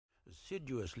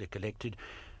assiduously collected,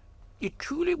 it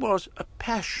truly was a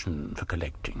passion for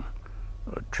collecting,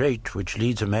 a trait which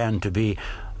leads a man to be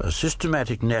a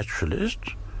systematic naturalist,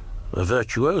 a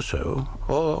virtuoso,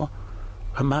 or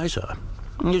a miser.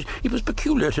 It was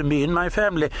peculiar to me and my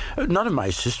family. None of my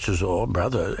sisters or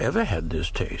brothers ever had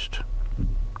this taste.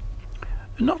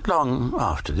 Not long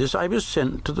after this, I was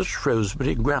sent to the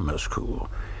Shrewsbury Grammar School,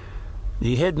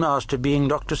 the headmaster being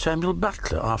Dr. Samuel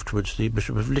Butler, afterwards the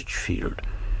Bishop of Lichfield.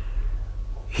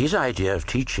 His idea of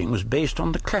teaching was based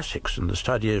on the classics, and the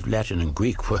study of Latin and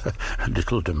Greek were a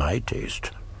little to my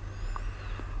taste.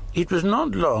 It was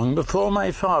not long before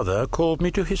my father called me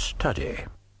to his study.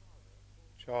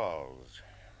 Charles,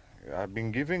 I've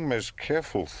been giving most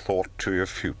careful thought to your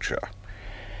future.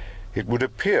 It would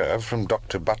appear from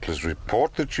Dr. Butler's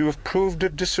report that you have proved a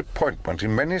disappointment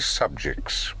in many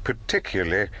subjects,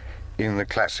 particularly in the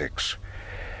classics.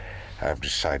 I have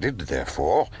decided,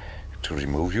 therefore, to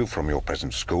remove you from your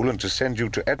present school and to send you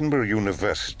to Edinburgh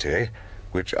University,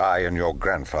 which I and your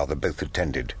grandfather both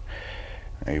attended.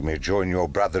 You may join your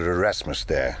brother Erasmus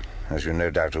there. As you're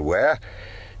no doubt aware,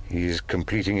 he is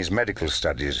completing his medical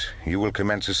studies. You will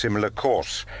commence a similar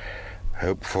course.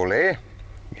 Hopefully,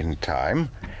 in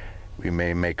time, we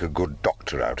may make a good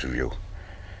doctor out of you.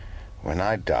 When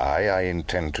I die, I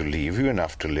intend to leave you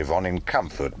enough to live on in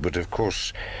comfort, but of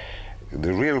course,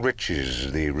 the real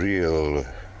riches, the real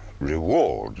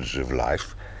rewards of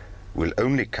life will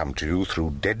only come to you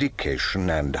through dedication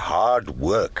and hard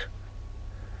work.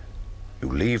 You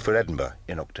leave for Edinburgh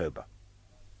in October.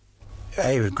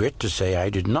 I regret to say I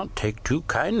did not take too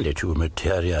kindly to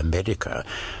materia medica,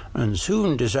 and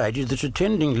soon decided that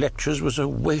attending lectures was a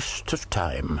waste of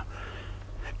time.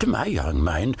 To my young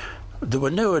mind, there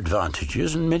were no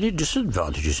advantages and many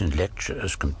disadvantages in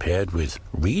lectures compared with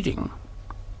reading.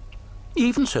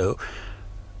 Even so,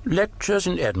 lectures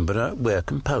in Edinburgh were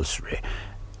compulsory,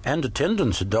 and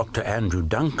attendance at Dr. Andrew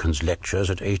Duncan's lectures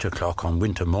at 8 o'clock on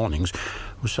winter mornings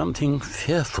was something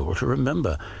fearful to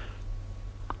remember.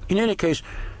 In any case,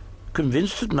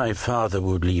 convinced that my father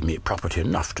would leave me property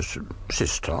enough to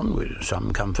subsist on with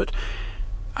some comfort,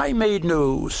 I made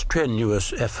no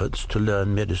strenuous efforts to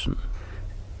learn medicine.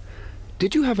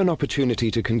 Did you have an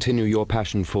opportunity to continue your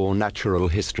passion for natural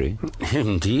history?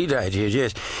 Indeed I did,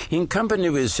 yes. In company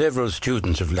with several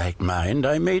students of like mind,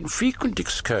 I made frequent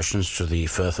excursions to the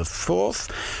Firth of Forth,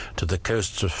 to the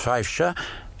coasts of Fifeshire,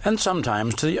 and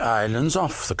sometimes to the islands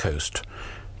off the coast,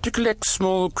 to collect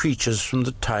small creatures from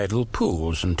the tidal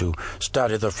pools and to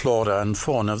study the flora and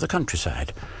fauna of the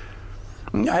countryside.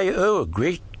 I owe a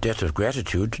great debt of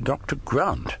gratitude to Dr.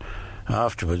 Grant,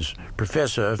 afterwards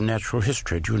Professor of Natural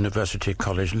History at University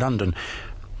College London,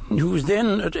 who was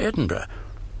then at Edinburgh.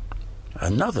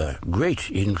 Another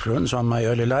great influence on my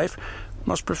early life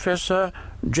was Professor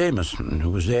Jameson,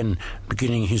 who was then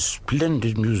beginning his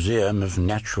splendid Museum of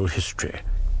Natural History.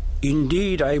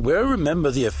 Indeed, I well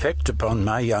remember the effect upon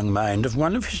my young mind of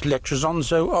one of his lectures on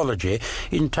zoology,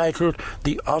 entitled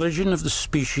The Origin of the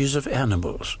Species of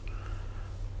Animals.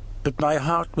 But my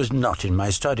heart was not in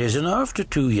my studies, and after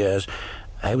 2 years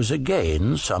I was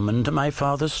again summoned to my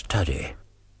father's study.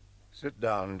 Sit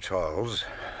down, Charles.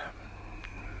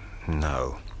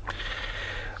 No.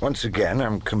 Once again,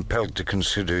 I'm compelled to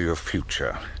consider your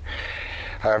future.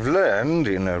 I've learned,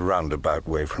 in a roundabout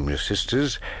way from your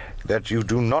sisters, that you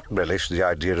do not relish the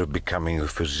idea of becoming a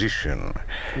physician.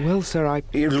 Well, sir,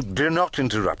 Do not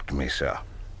interrupt me, sir.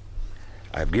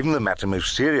 I've given the matter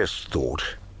most serious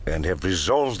thought, and have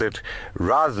resolved that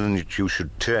rather than that you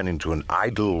should turn into an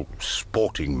idle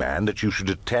sporting man, that you should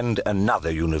attend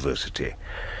another university.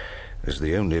 As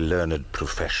the only learned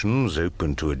professions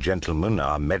open to a gentleman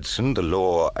are medicine, the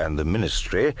law, and the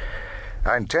ministry,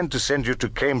 I intend to send you to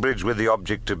Cambridge with the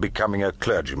object of becoming a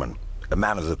clergyman, a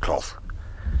man of the cloth.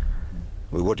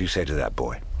 Well, what do you say to that,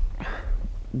 boy?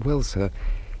 Well, sir,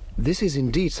 this is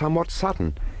indeed somewhat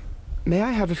sudden. May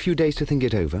I have a few days to think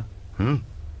it over?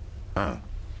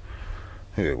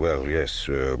 Yeah, well, yes.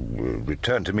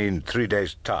 Return to me in 3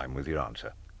 days' time with your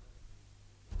answer.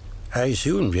 I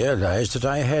soon realized that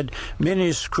I had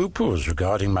many scruples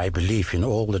regarding my belief in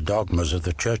all the dogmas of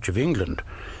the Church of England.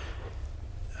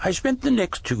 I spent the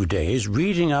next 2 days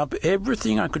reading up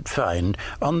everything I could find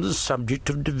on the subject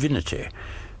of divinity,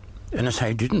 and as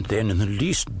I didn't then in the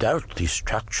least doubt the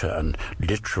structure and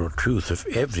literal truth of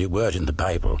every word in the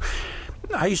Bible,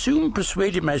 I soon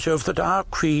persuaded myself that our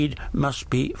creed must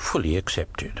be fully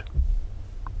accepted.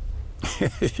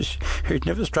 It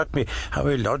never struck me how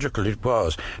illogical it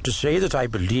was to say that I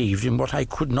believed in what I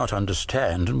could not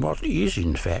understand and what is,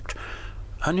 in fact,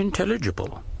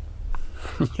 unintelligible.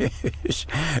 Yes,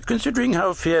 considering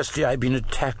how fiercely I've been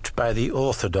attacked by the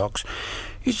orthodox,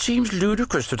 it seems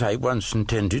ludicrous that I once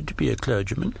intended to be a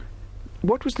clergyman.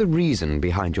 What was the reason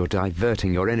behind your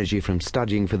diverting your energy from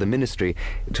studying for the ministry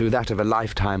to that of a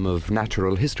lifetime of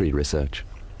natural history research?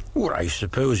 Well, I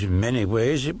suppose in many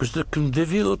ways it was the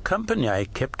convivial company I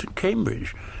kept at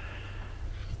Cambridge.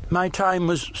 My time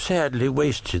was sadly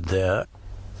wasted there.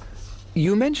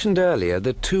 You mentioned earlier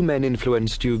that two men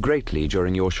influenced you greatly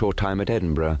during your short time at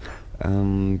Edinburgh.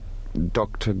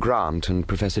 Dr. Grant and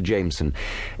Professor Jameson.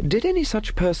 Did any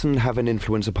such person have an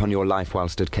influence upon your life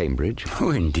whilst at Cambridge?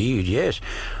 Oh, indeed, yes.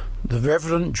 The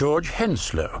Reverend George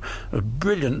Henslow, a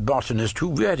brilliant botanist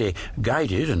who really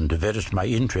guided and developed my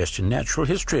interest in natural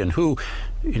history and who,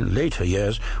 in later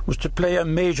years, was to play a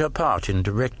major part in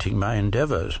directing my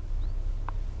endeavours.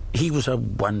 He was a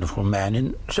wonderful man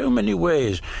in so many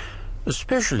ways,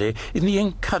 especially in the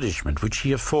encouragement which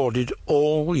he afforded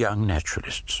all young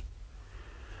naturalists.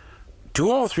 2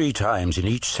 or 3 times in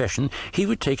each session he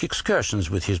would take excursions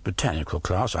with his botanical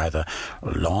class, either a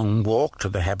long walk to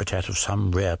the habitat of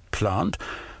some rare plant,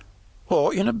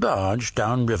 or in a barge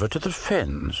downriver to the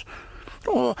fens,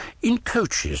 or in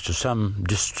coaches to some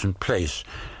distant place,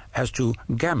 as to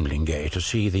Gamlingay to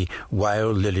see the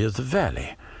wild lily of the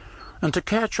valley, and to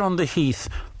catch on the heath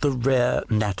the rare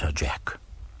natterjack.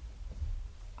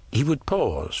 He would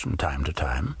pause from time to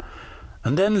time,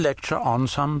 and then lecture on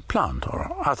some plant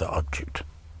or other object.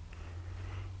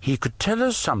 He could tell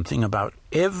us something about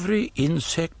every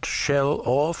insect, shell,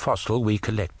 or fossil we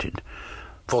collected,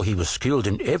 for he was skilled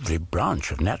in every branch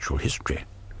of natural history.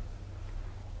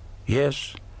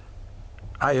 Yes,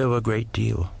 I owe a great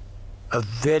deal, a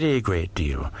very great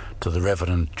deal, to the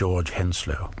Reverend George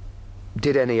Henslow.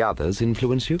 Did any others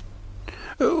influence you?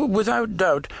 Without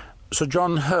doubt, Sir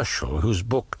John Herschel, whose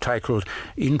book titled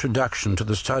Introduction to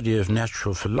the Study of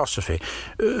Natural Philosophy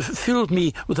filled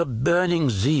me with a burning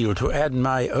zeal to add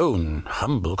my own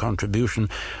humble contribution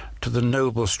to the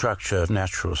noble structure of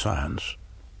natural science.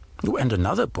 And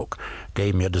another book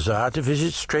gave me a desire to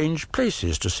visit strange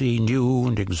places, to see new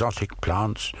and exotic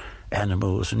plants,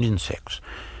 animals, and insects.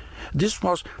 This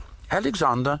was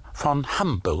Alexander von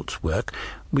Humboldt's work,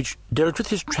 which dealt with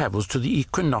his travels to the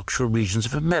equinoctial regions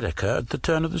of America at the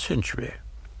turn of the century.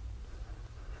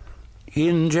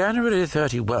 In January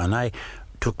 31, I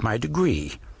took my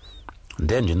degree.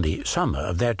 Then, in the summer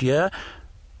of that year,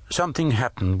 something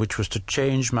happened which was to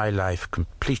change my life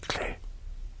completely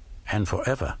and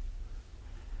forever.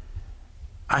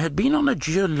 I had been on a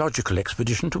geological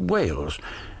expedition to Wales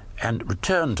and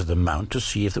returned to the Mount to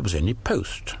see if there was any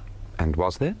post. And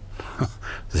was there?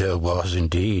 There was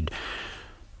indeed.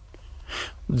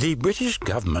 The British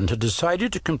government had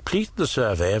decided to complete the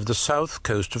survey of the south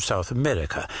coast of South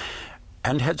America,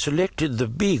 and had selected the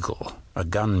Beagle, a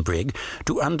gun brig,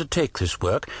 to undertake this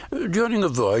work during a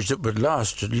voyage that would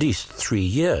last at least 3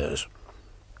 years.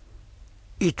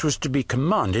 It was to be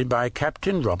commanded by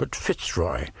Captain Robert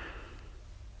Fitzroy.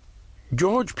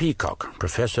 George Peacock,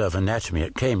 Professor of Anatomy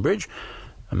at Cambridge,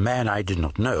 a man I did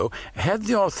not know, had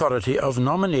the authority of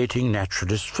nominating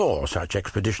naturalists for such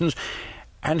expeditions,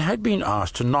 and had been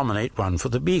asked to nominate one for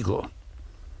the Beagle.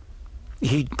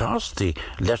 He'd passed the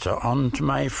letter on to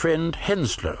my friend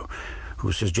Henslow,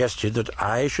 who suggested that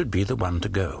I should be the one to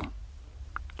go.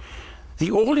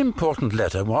 The all-important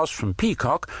letter was from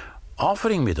Peacock,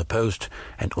 offering me the post,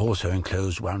 and also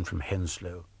enclosed one from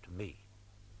Henslow to me.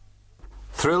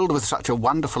 Thrilled with such a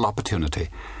wonderful opportunity,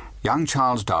 young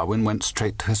Charles Darwin went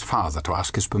straight to his father to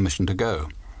ask his permission to go.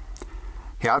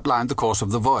 He outlined the course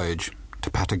of the voyage to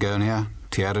Patagonia,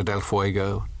 Tierra del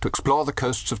Fuego, to explore the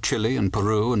coasts of Chile and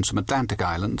Peru and some Atlantic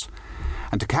islands,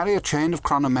 and to carry a chain of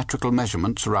chronometrical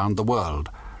measurements around the world,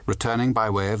 returning by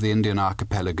way of the Indian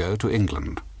archipelago to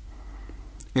England.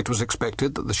 It was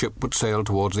expected that the ship would sail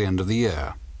towards the end of the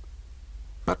year.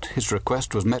 But his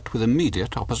request was met with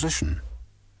immediate opposition.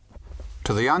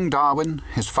 To the young Darwin,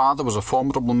 his father was a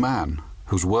formidable man,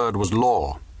 whose word was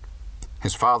law.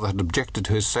 His father had objected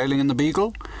to his sailing in the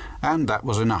Beagle, and that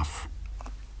was enough.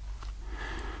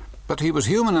 But he was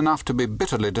human enough to be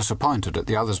bitterly disappointed at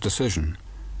the other's decision,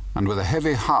 and with a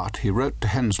heavy heart he wrote to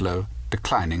Henslow,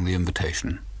 declining the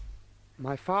invitation.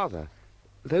 My father,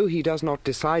 though he does not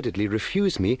decidedly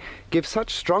refuse me, gives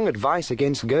such strong advice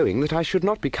against going that I should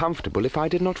not be comfortable if I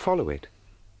did not follow it.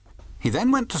 He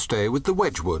then went to stay with the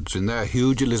Wedgwoods in their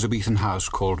huge Elizabethan house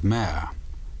called Mare,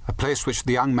 a place which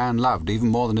the young man loved even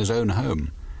more than his own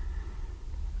home.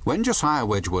 When Josiah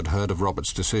Wedgwood heard of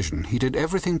Robert's decision, he did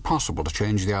everything possible to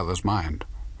change the other's mind.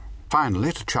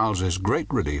 Finally, to Charles's great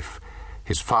relief,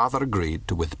 his father agreed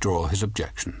to withdraw his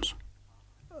objections.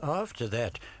 After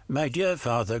that, my dear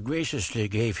father graciously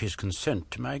gave his consent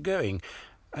to my going,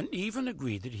 and even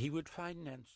agreed that he would finance